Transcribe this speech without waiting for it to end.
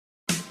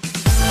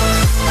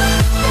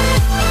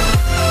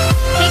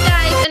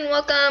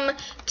welcome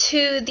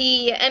to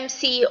the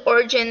MC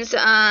Origins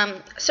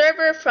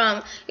server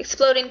from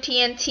Exploding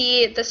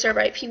TNT. The server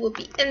IP will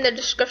be in the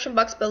description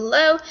box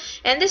below.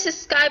 And this is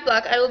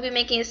SkyBlock. I will be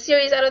making a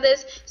series out of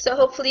this, so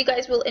hopefully you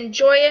guys will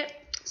enjoy it.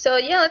 So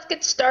yeah, let's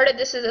get started.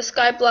 This is a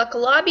SkyBlock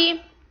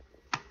lobby.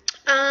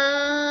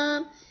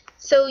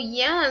 So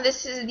yeah,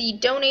 this is the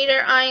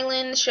Donator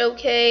Island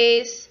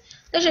showcase.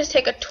 Let's just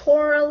take a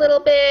tour a little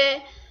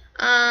bit.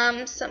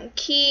 Some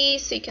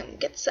keys so you can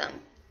get some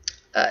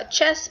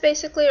chests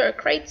basically, or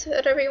crates,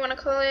 whatever you want to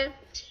call it.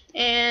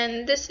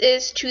 And this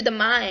is to the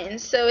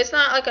mines, so it's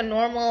not like a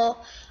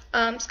normal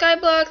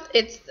SkyBlock.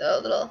 It's a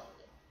little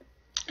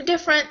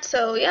different.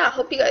 So yeah, I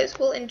hope you guys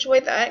will enjoy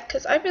that,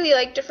 because I really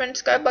like different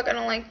SkyBlock. I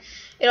don't like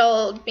it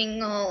all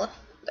being all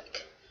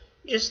like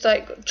just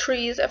like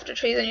trees after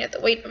trees and you have to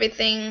wait for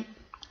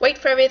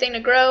everything to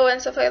grow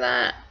and stuff like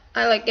that.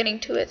 I like getting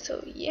to it.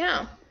 So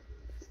yeah,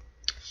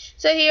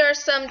 so here are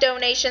some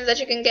donations that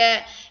you can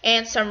get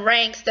and some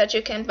ranks that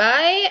you can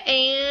buy.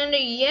 And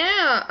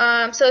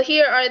yeah, so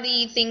here are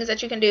the things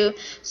that you can do.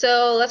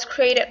 So let's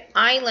create an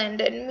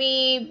island, and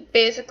we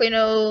basically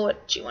know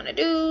what you want to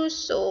do.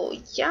 So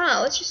yeah,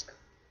 let's just,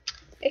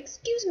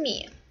 excuse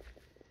me,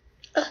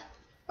 okay,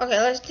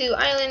 let's do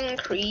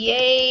island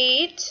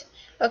create.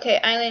 Okay,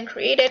 island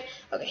created.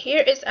 Okay, here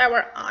is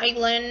our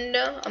island.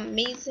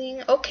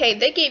 Amazing. Okay,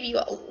 they gave you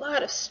a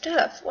lot of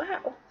stuff.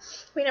 Wow,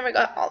 we never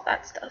got all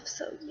that stuff.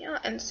 So yeah,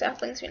 and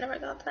saplings, we never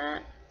got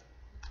that.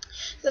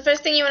 The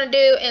first thing you want to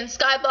do in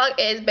SkyBlock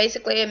is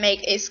basically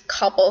make a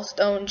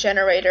cobblestone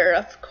generator,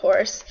 of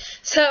course.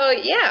 So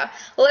yeah,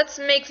 let's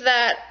make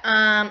that.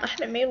 I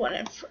haven't made one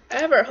in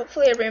forever.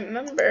 Hopefully I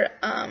remember.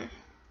 I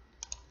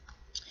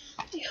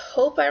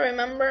hope I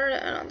remember.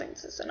 I don't think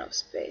there's enough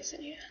space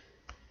in here.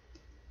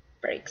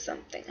 Break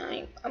something.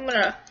 I'm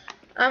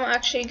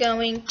actually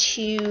going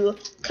to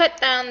cut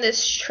down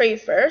this tree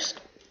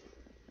first,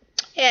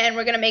 and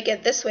we're gonna make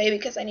it this way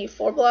because I need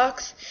 4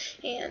 blocks.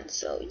 And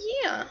so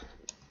yeah,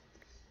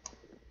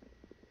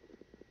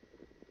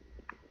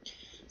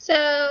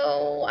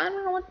 so I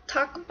don't know what to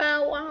talk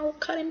about while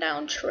cutting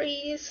down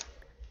trees.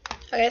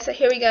 Okay, so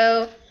here we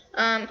go.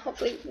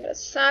 Hopefully we can get a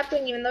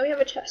sapling, even though we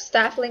have a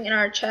sapling in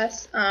our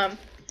chest.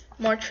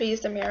 More trees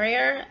the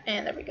merrier.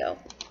 And there we go.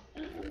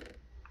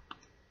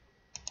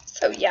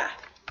 So yeah,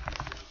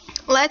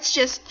 let's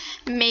just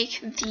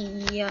make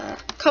the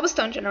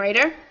cobblestone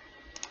generator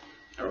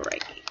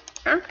right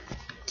here.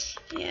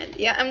 And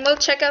yeah, and we'll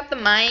check out the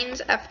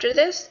mines after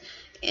this.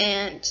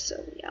 And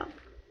so yeah,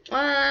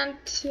 1,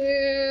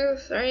 2,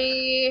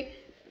 3,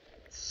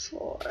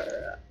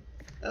 4.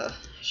 I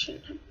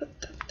shouldn't have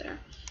put that there.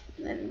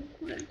 And then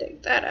I'm gonna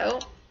dig that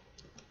out.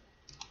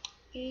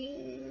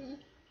 And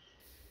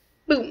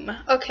boom.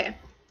 Okay,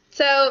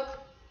 so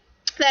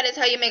that is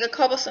how you make a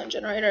cobblestone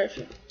generator, if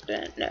you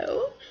didn't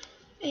know.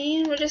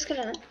 And we're just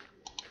gonna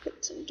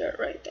put some dirt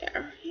right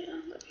there. Yeah,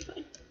 that'll be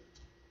fine.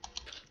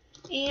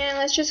 And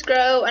let's just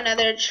grow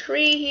another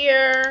tree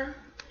here.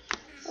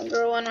 I'll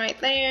grow one right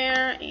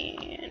there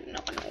and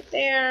one right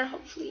there.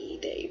 Hopefully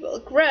they will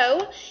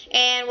grow,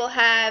 and we'll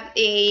have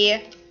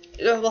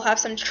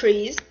some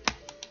trees.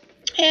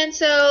 And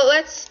so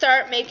let's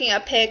start making a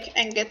pick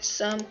and get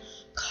some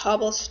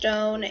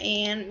cobblestone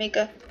and make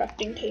a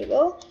crafting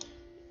table.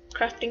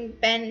 Crafting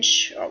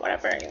bench, or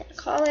whatever you want to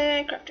call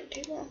it, crafting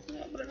table,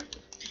 yeah, whatever.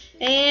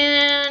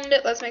 And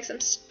let's make some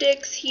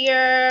sticks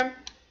here.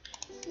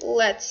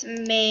 Let's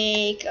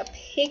make a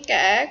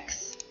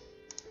pickaxe.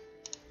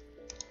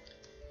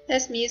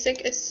 This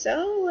music is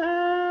so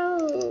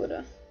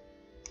loud.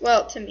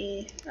 Well, to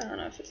me, I don't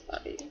know if it's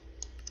loud.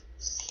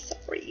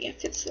 Sorry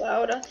if it's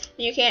loud and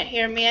you can't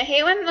hear me. I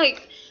hate when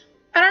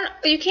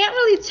you can't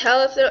really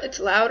tell if it's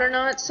loud or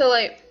not. So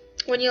like,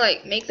 when you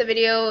like make the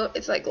video,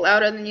 it's like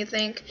louder than you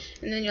think,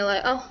 and then you're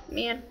like, oh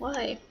man,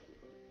 why?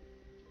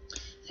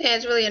 Yeah,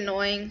 it's really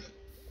annoying.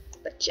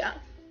 But yeah.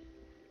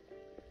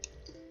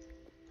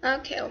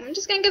 Okay, well, I'm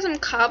just gonna get some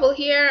cobble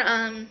here.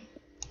 I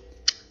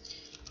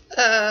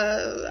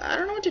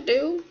don't know what to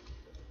do.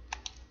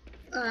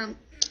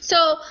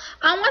 So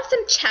I want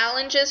some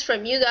challenges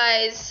from you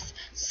guys.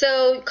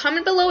 So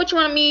comment below what you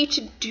want me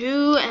to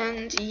do,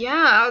 and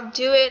yeah, I'll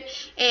do it.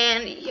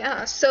 And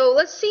yeah, so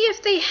let's see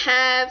if they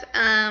have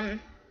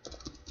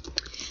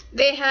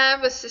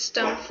a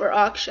system for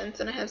auctions,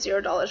 and I have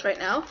 $0 right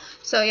now.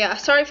 So yeah,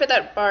 sorry for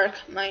that bark.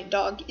 My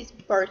dog is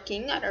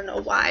barking. I don't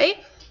know why,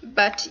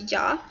 but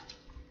yeah.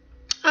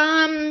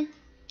 Let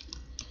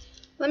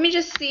me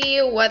just see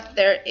what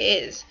there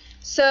is.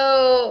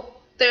 So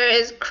there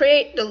is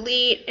create,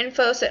 delete,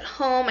 info, set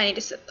home. I need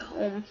to set the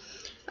home.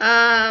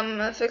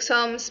 Fix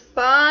home,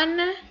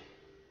 spawn,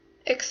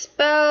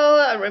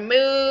 expel,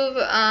 remove.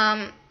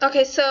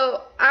 Okay,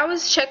 so I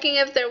was checking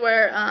if there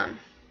were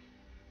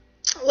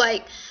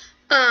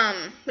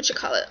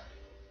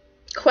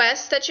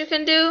quests that you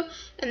can do,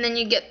 and then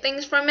you get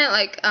things from it,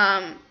 like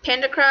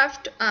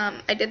PandaCraft.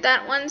 I did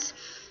that once.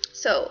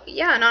 So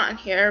yeah, not on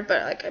here,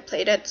 but like I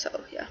played it. So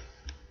yeah.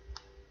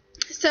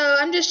 So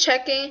I'm just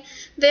checking.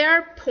 There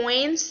are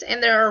points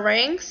and there are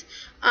ranks.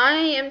 I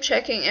am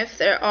checking if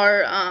there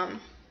are, I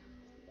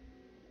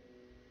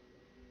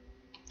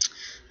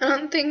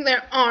don't think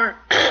there are.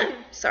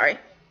 Sorry.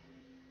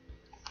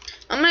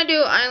 I'm gonna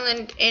do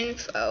island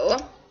info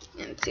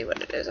and see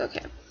what it is.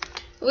 Okay.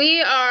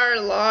 We are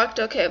locked.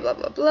 Okay, blah,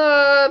 blah,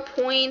 blah.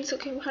 Points.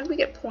 Okay, how do we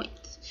get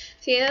points?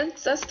 See,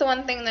 that's the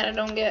one thing that I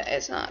don't get.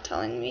 It's not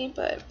telling me,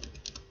 but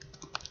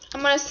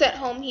I'm gonna set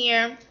home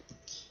here.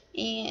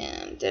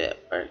 And did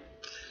it work?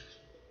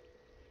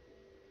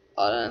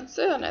 Oh, I didn't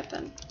say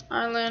anything.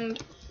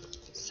 Island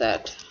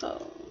set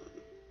home.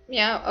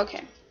 Yeah,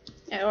 okay.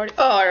 I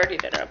already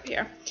did it up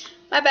here.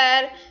 My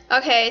bad.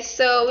 Okay,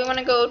 so we want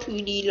to go to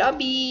the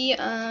lobby.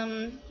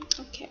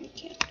 Okay, we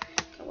can't.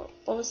 Okay,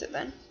 what was it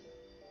then?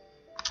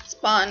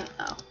 Spawn.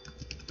 Oh.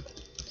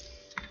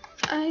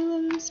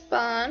 Island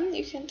spawn.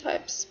 You can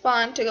type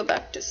spawn to go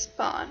back to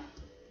spawn.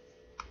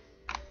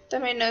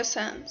 That made no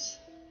sense.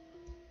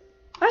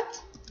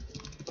 What?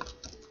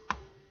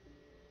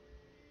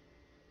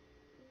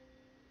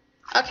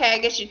 Okay, I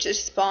guess you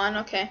just spawn.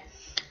 Okay.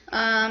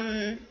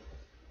 I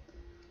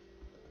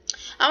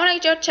want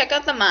to go check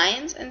out the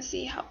mines and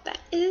see how that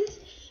is.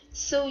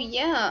 So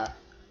yeah.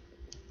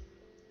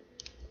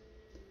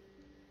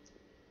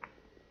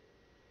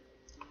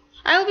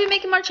 I will be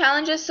making more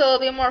challenges, so it'll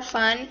be more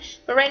fun.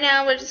 But right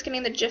now, we're just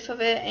getting the gist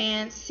of it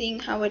and seeing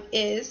how it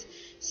is.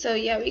 So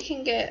yeah, we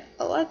can get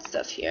a lot of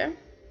stuff here.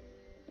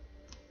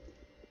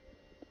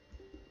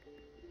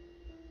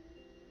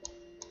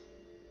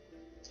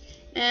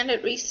 And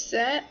it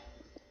reset.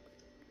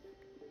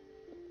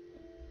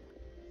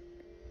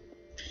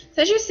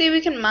 So as you see,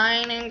 we can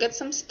mine and get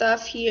some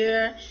stuff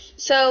here.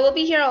 So we'll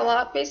be here a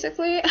lot,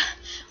 basically.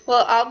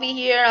 Well, I'll be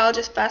here. I'll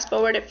just fast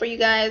forward it for you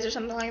guys or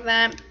something like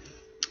that.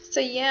 So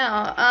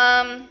yeah,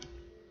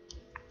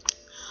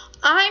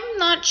 I'm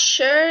not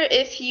sure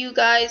if you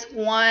guys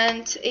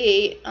want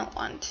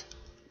guys.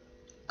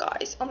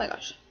 Oh my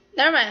gosh,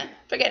 never mind.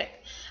 Forget it.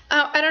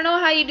 I don't know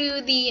how you do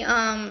the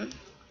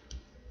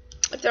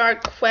if there are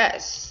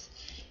quests.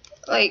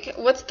 Like,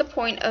 what's the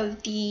point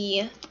of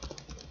the?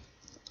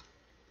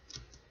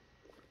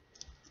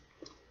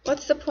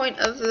 What's the point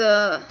of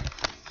the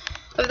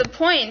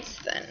points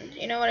then?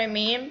 You know what I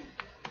mean?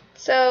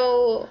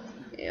 So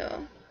yeah.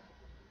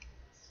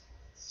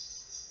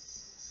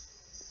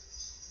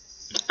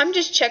 I'm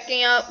just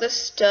checking out the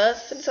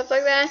stuff and stuff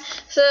like that.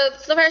 So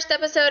the first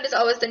episode is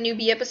always the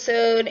newbie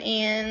episode,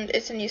 and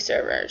it's a new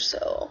server.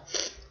 So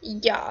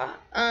yeah.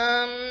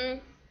 Oh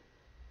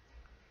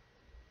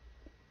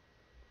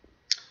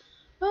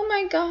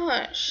my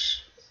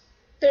gosh.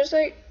 There's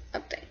like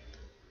nothing.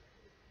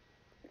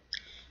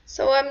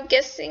 So I'm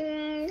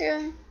guessing.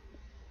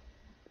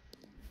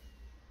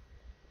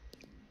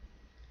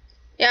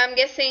 Yeah, I'm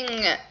guessing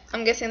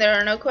there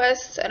are no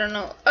quests. I don't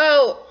know.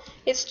 Oh,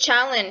 it's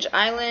challenge,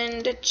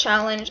 island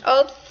challenge.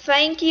 Oh,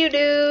 thank you,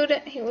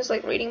 dude. He was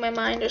like reading my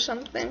mind or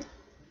something.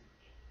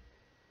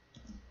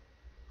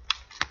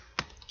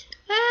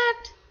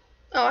 What?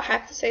 Oh, I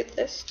have to say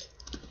this.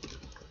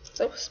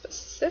 So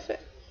specific.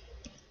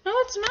 No,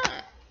 it's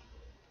not.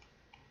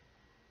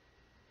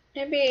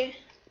 Maybe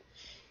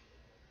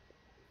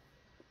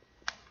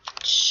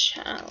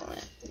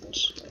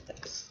challenge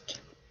list.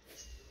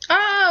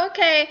 Oh,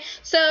 okay.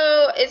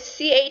 So it's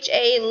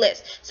CHA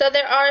list. So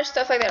there are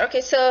stuff like that.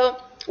 Okay, so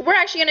we're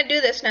actually gonna do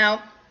this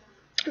now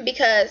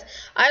because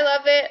I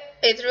love it.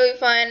 It's really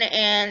fun,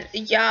 and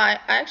yeah,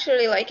 I actually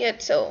really like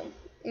it. So,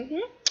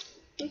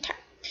 okay.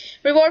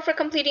 Reward for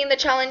completing the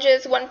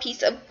challenges: 1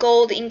 piece of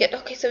gold ingot.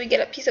 Okay, so we get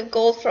a piece of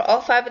gold for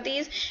all 5 of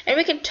these, and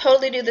we can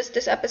totally do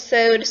this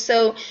episode.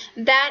 So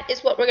that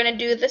is what we're gonna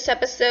do this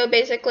episode,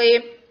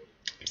 basically.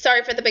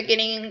 Sorry for the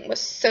beginning, it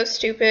was so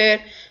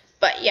stupid.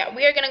 But yeah,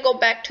 we are going to go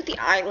back to the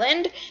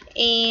island,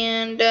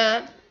 and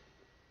yeah,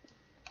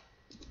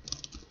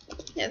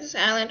 this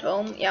island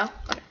home, yeah,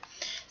 okay.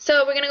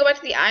 So we're going to go back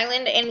to the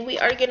island, and we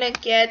are going to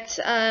get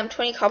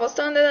 20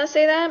 cobblestone, did I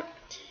say that?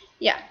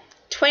 Yeah,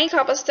 20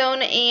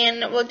 cobblestone,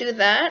 and we'll do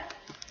that.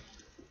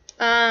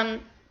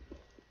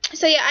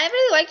 So yeah, I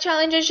really like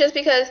challenges just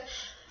because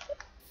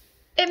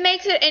it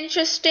makes it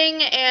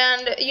interesting,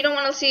 and you don't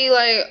want to see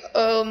like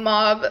a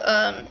mob,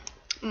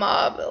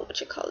 what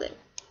you call it?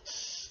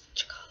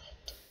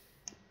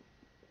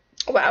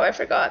 Wow, I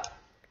forgot.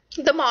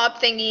 The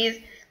mob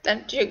thingies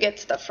that you get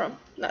stuff from.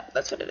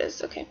 That's what it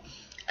is, okay.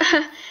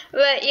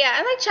 But yeah,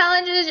 I like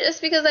challenges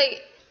just because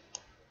like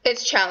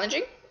it's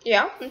challenging.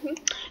 Yeah.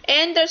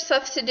 And there's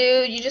stuff to do.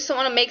 You just don't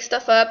want to make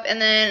stuff up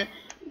and then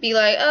be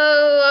like,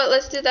 oh,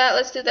 let's do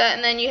that,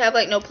 and then you have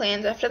like no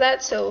plans after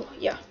that. So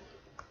yeah.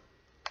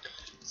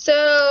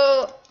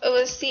 So it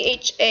was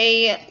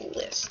CHA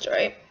list,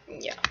 right?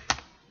 Yeah.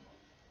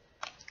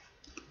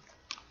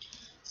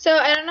 So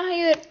I don't know how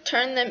you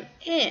turn them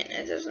in.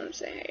 It doesn't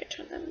say how you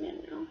turn them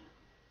in now.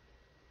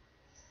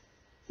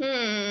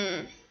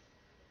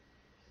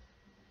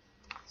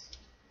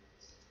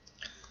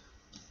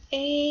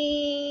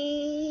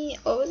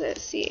 What was it?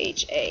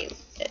 CHA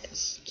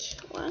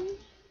list 1?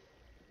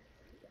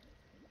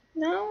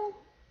 No?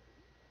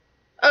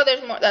 Oh,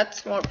 there's more.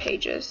 That's more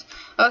pages.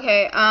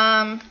 Okay.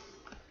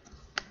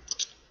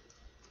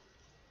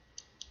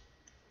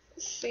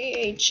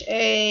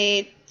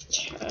 CHA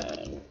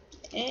turn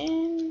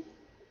in.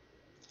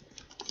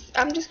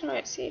 I'm just gonna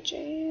write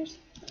CHA.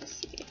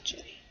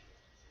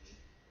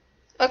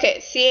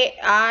 Okay, CA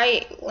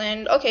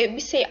island. Okay,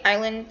 we say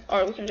island,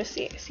 or we can just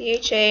say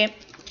CHA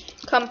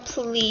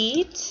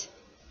complete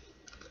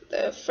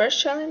the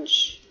first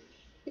challenge.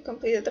 We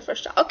completed the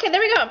first challenge. Okay,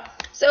 there we go.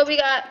 So we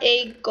got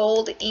a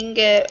gold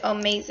ingot.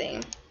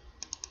 Amazing.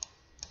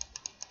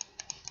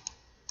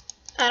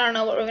 I don't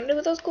know what we're gonna do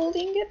with those gold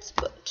ingots,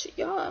 but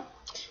yeah.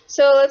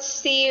 So let's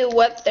see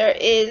what there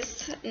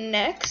is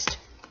next.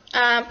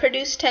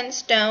 Produce 10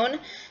 stone.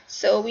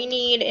 So we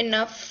need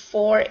enough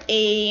for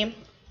a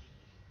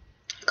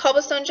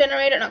cobblestone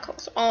generator, not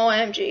cobblestone,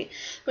 OMG.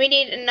 We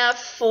need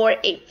enough for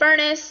a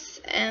furnace,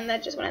 and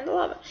that just went in the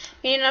lava.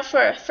 We need enough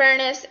for a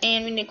furnace,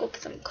 and we need to go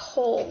get some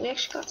coal. We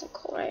actually got some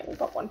coal, right? We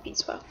got one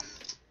piece, well.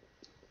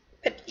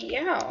 But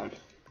yeah.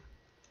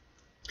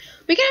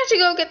 We can actually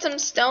go get some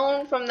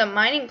stone from the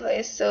mining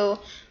place, so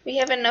we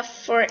have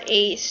enough for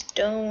a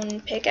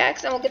stone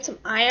pickaxe, and we'll get some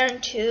iron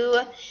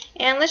too.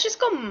 And let's just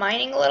go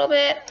mining a little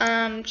bit,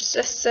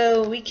 just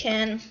so we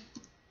can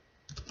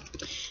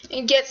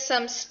get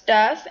some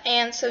stuff.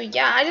 And so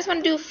yeah, I just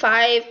want to do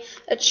 5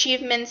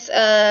 achievements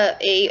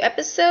a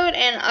episode,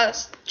 and I'll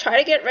try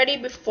to get ready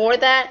before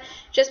that,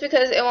 just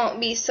because it won't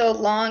be so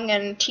long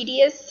and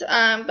tedious.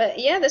 But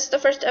yeah, this is the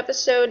first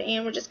episode,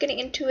 and we're just getting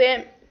into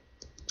it.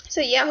 So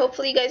yeah,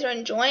 hopefully you guys are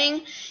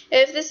enjoying.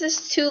 If this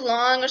is too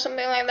long or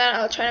something like that,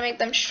 I'll try to make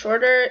them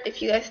shorter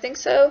if you guys think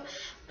so.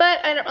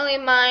 But I don't really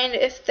mind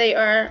if they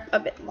are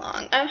a bit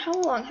long. How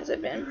long has it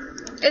been?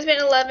 It's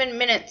been 11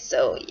 minutes,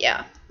 so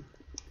yeah.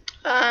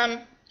 I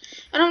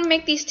don't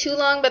make these too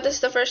long, but this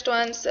is the first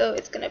one, so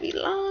it's gonna be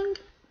long.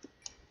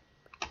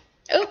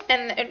 Oh,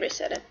 and it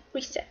reset.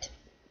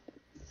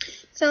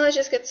 So let's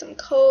just get some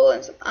coal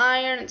and some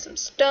iron and some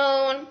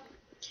stone.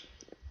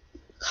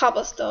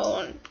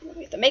 Cobblestone.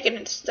 We have to make it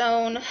into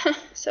stone.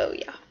 So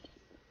yeah.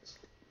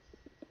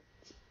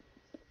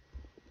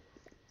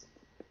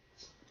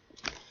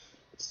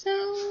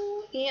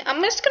 So yeah,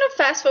 I'm just gonna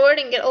fast forward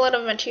and get a lot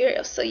of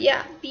material. So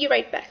yeah, be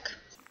right back.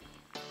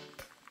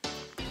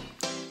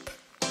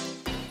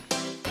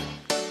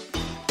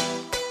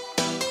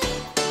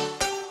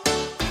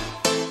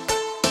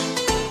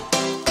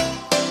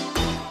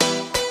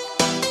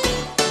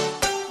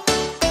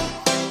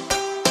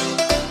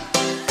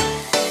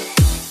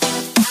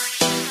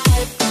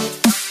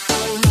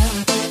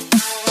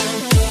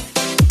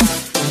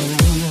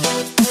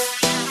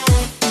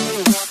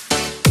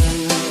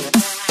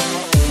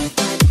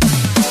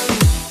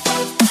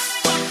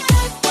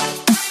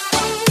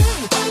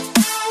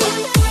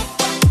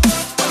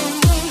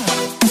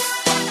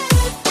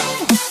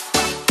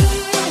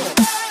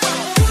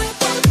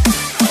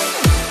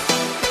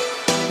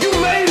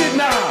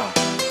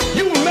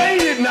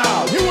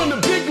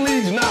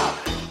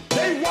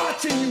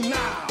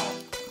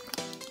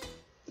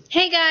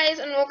 Hey guys,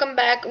 and welcome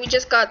back. We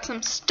just got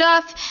some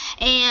stuff,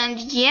 and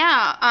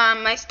yeah,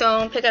 my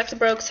stone pickaxe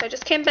broke, so I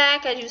just came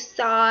back. As you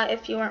saw,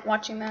 if you weren't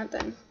watching that,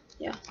 then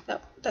yeah,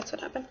 that's what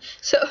happened.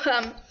 So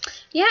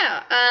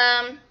yeah,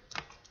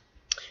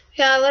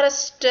 got a lot of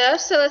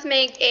stuff. So let's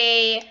make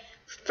a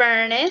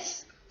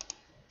furnace,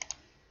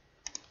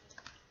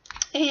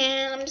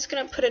 and I'm just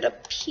gonna put it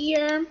up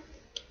here.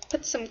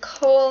 Put some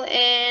coal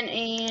in,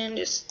 and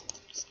just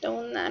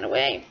stone that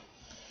away.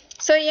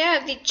 So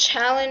yeah, the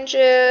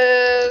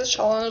challenges,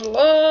 challenge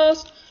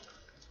lost,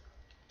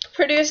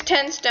 produce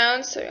 10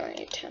 stones, so we only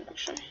need 10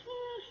 actually.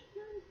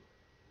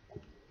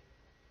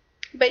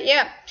 But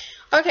yeah,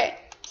 okay,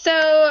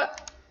 so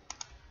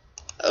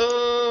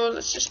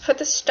let's just put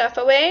the stuff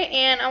away,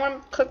 and I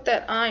want to cook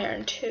that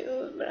iron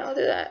too, but I'll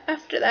do that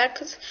after that,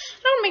 because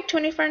I don't want to make too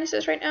many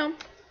furnaces right now.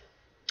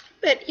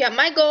 But yeah,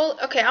 my goal,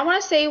 okay, I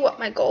want to say what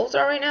my goals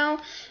are right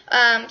now.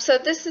 So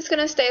this is going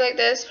to stay like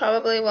this,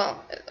 probably,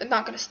 well, it's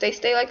not going to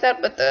stay like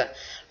that, but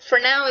for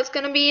now it's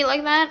going to be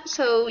like that,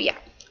 so yeah.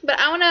 But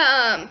I want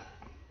to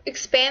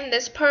expand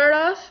this part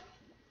off,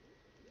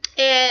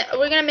 and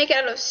we're going to make it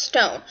out of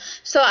stone.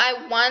 So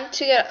I want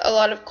to get a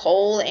lot of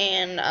coal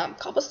and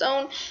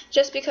cobblestone,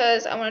 just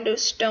because I want to do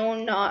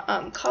stone,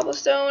 not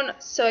cobblestone,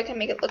 so I can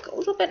make it look a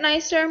little bit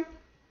nicer.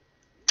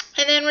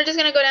 And then we're just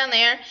going to go down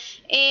there,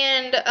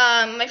 and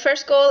my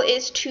first goal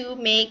is to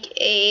make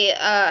a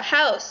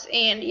house,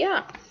 and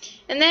yeah.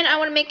 And then I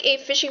want to make a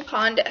fishing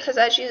pond, because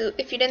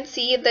if you didn't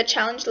see the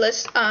challenge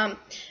list,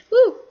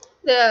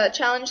 the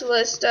challenge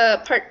list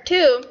part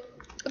 2,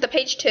 the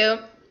page 2,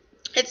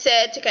 it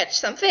said to catch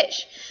some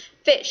fish.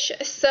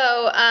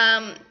 So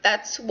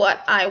that's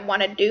what I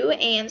want to do,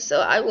 and so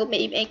I will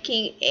be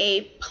making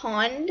a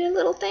pond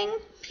little thing.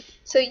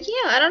 So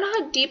yeah, I don't know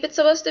how deep it's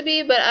supposed to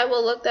be, but I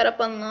will look that up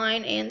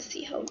online and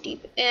see how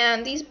deep.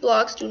 And these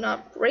blocks do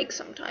not break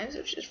sometimes,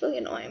 which is really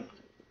annoying.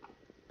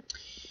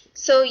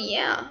 So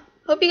yeah,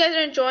 hope you guys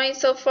are enjoying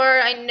so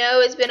far. I know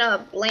it's been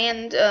a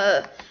bland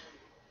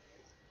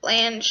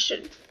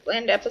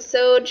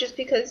episode, just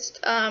because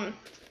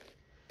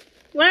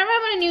whenever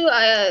I'm in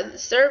a new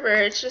server,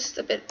 it's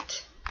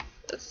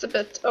a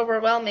bit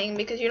overwhelming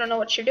because you don't know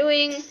what you're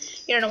doing,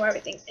 you don't know where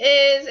everything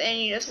is, and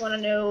you just want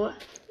to know.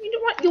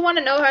 You want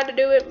to know how to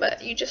do it,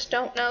 but you just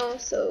don't know.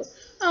 So,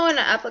 oh, and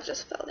an apple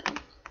just fell down.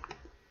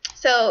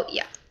 So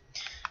yeah.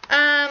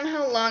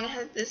 How long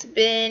has this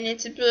been?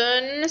 It's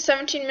been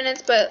 17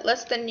 minutes, but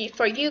less than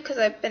for you because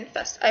I'm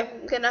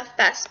gonna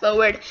fast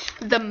forward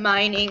the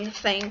mining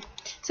thing.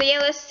 So yeah,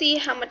 let's see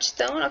how much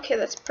stone. Okay,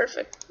 that's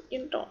perfect.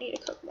 You don't need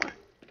to cook more.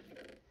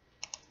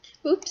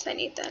 Oops, I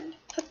need that.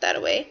 Put that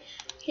away.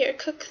 Here,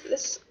 cook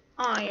this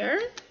iron.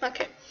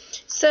 Okay.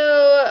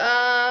 So,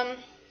 I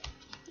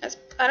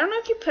don't know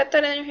if you put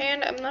that in your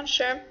hand. I'm not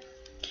sure.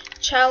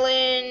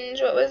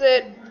 Challenge. What was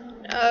it?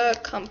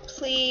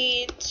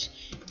 Complete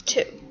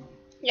 2.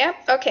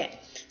 Yep, okay.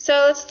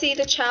 So let's see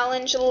the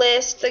challenge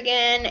list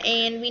again,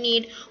 and we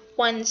need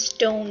 1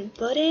 stone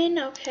button,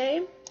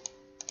 okay.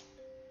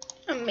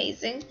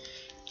 Amazing.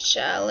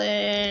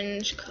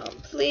 Challenge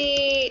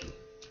complete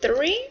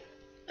 3.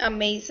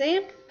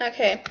 Amazing.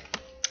 Okay.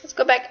 Let's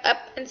go back up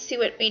and see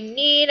what we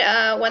need.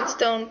 1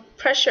 stone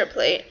pressure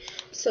plate.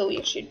 So we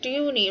actually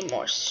do need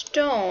more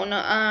stone.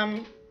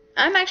 I'm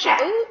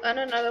actually, ooh,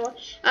 another one.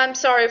 I'm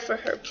sorry for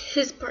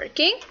his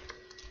barking.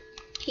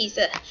 He's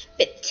a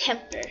bit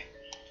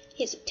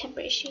He's a temper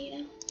issue, you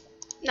know?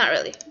 Not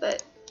really,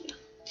 but yeah.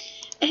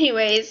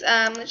 Anyways,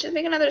 let's just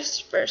make another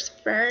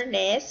first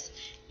furnace.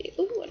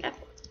 Ooh, an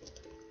apple.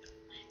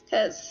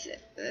 Because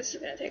this is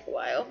gonna take a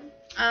while.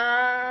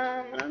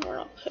 I don't know where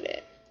I'll put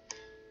it.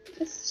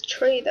 This is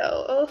tree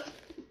though. Oh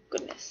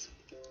goodness.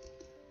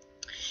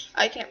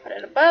 I can't put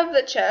it above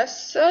the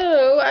chest,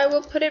 so I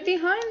will put it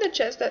behind the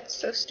chest. That's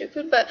so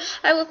stupid, but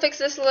I will fix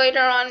this later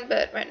on.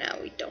 But right now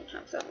we don't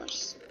have that much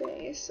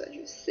space, as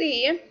you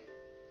see.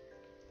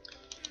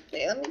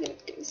 Okay, let me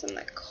give me some of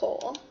that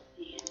coal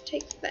and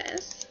take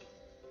this.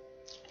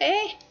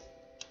 Hey,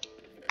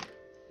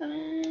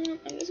 I'm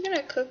just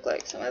gonna cook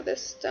like some of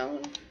this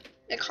stone,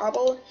 like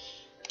cobble,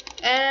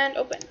 and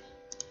open.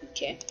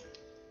 Okay,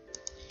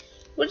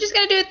 we're just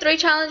gonna do 3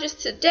 challenges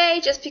today,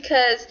 just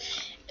because.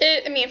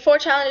 4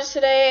 challenges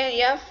today.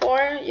 Yeah,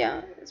 4.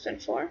 Yeah, it's been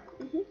 4.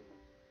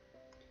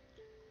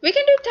 We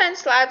can do 10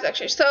 slabs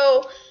actually.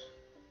 So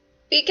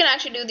we can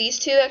actually do these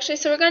 2 actually.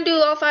 So we're gonna do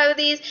all 5 of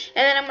these,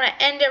 and then I'm gonna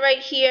end it right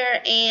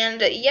here.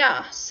 And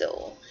yeah,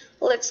 so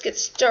let's get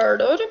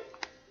started.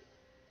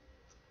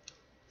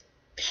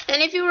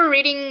 And if you were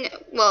reading,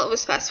 well, it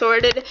was fast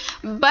forwarded,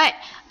 but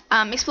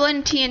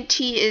Exploding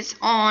TNT is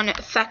on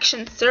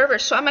faction server,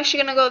 so I'm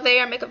actually gonna go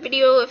there and make a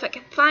video if I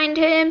can find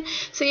him.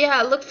 So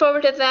yeah, look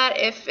forward to that.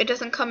 If it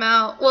doesn't come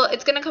out, well,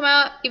 it's gonna come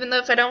out even though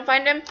if I don't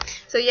find him.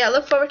 So yeah,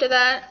 look forward to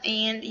that.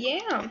 And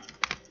yeah,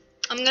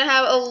 I'm gonna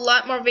have a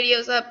lot more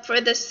videos up for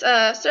this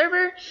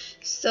server,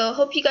 so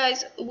hope you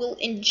guys will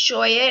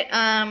enjoy it.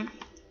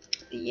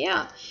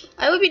 Yeah,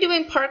 I will be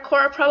doing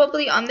parkour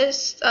probably on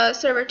this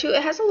server too.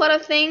 It has a lot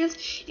of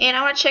things, and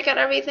I want to check out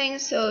everything.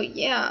 So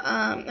yeah,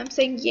 I'm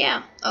saying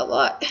yeah a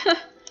lot.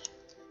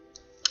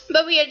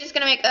 But we are just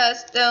gonna make a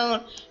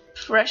stone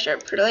pressure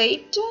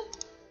plate.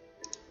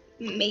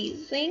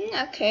 Amazing.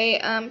 Okay,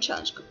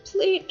 challenge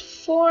complete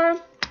 4.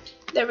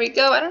 There we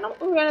go. I don't know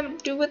what we're gonna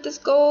do with this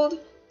gold,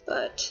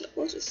 but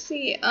we'll just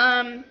see.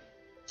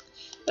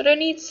 But I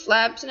need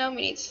slabs. No, we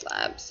need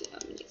slabs. Yeah,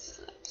 we need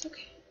slabs.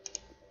 Okay.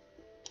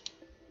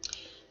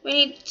 We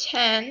need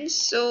 10,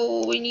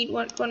 so we need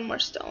one more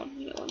stone.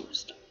 We need 1 more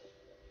stone.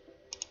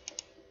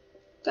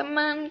 Come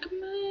on,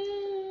 come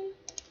on.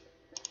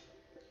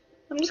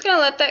 I'm just gonna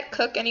let that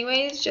cook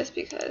anyways, just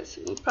because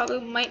we probably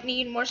might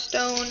need more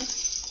stone.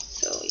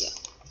 So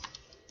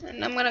yeah.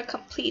 And I'm gonna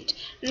complete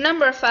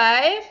number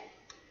 5.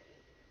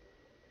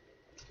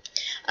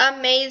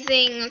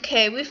 Amazing.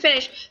 Okay, we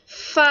finished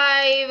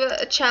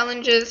 5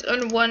 challenges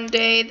in 1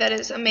 day. That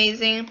is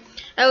amazing.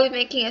 I will be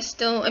making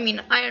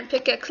a iron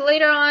pickaxe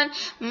later on,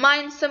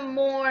 mine some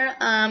more.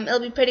 It'll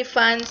be pretty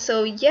fun.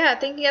 So yeah,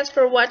 thank you guys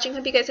for watching.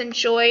 Hope you guys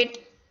enjoyed.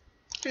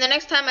 And the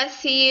next time I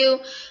see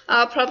you,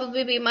 I'll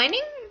probably be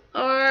mining,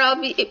 or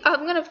I'm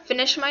gonna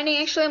finish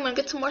mining actually. I'm gonna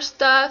get some more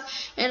stuff,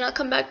 and I'll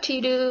come back to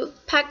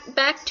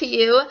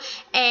you,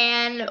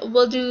 and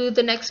we'll do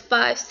the next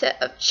 5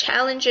 set of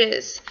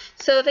challenges.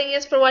 So thank you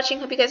guys for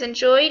watching. Hope you guys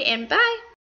enjoyed, and bye.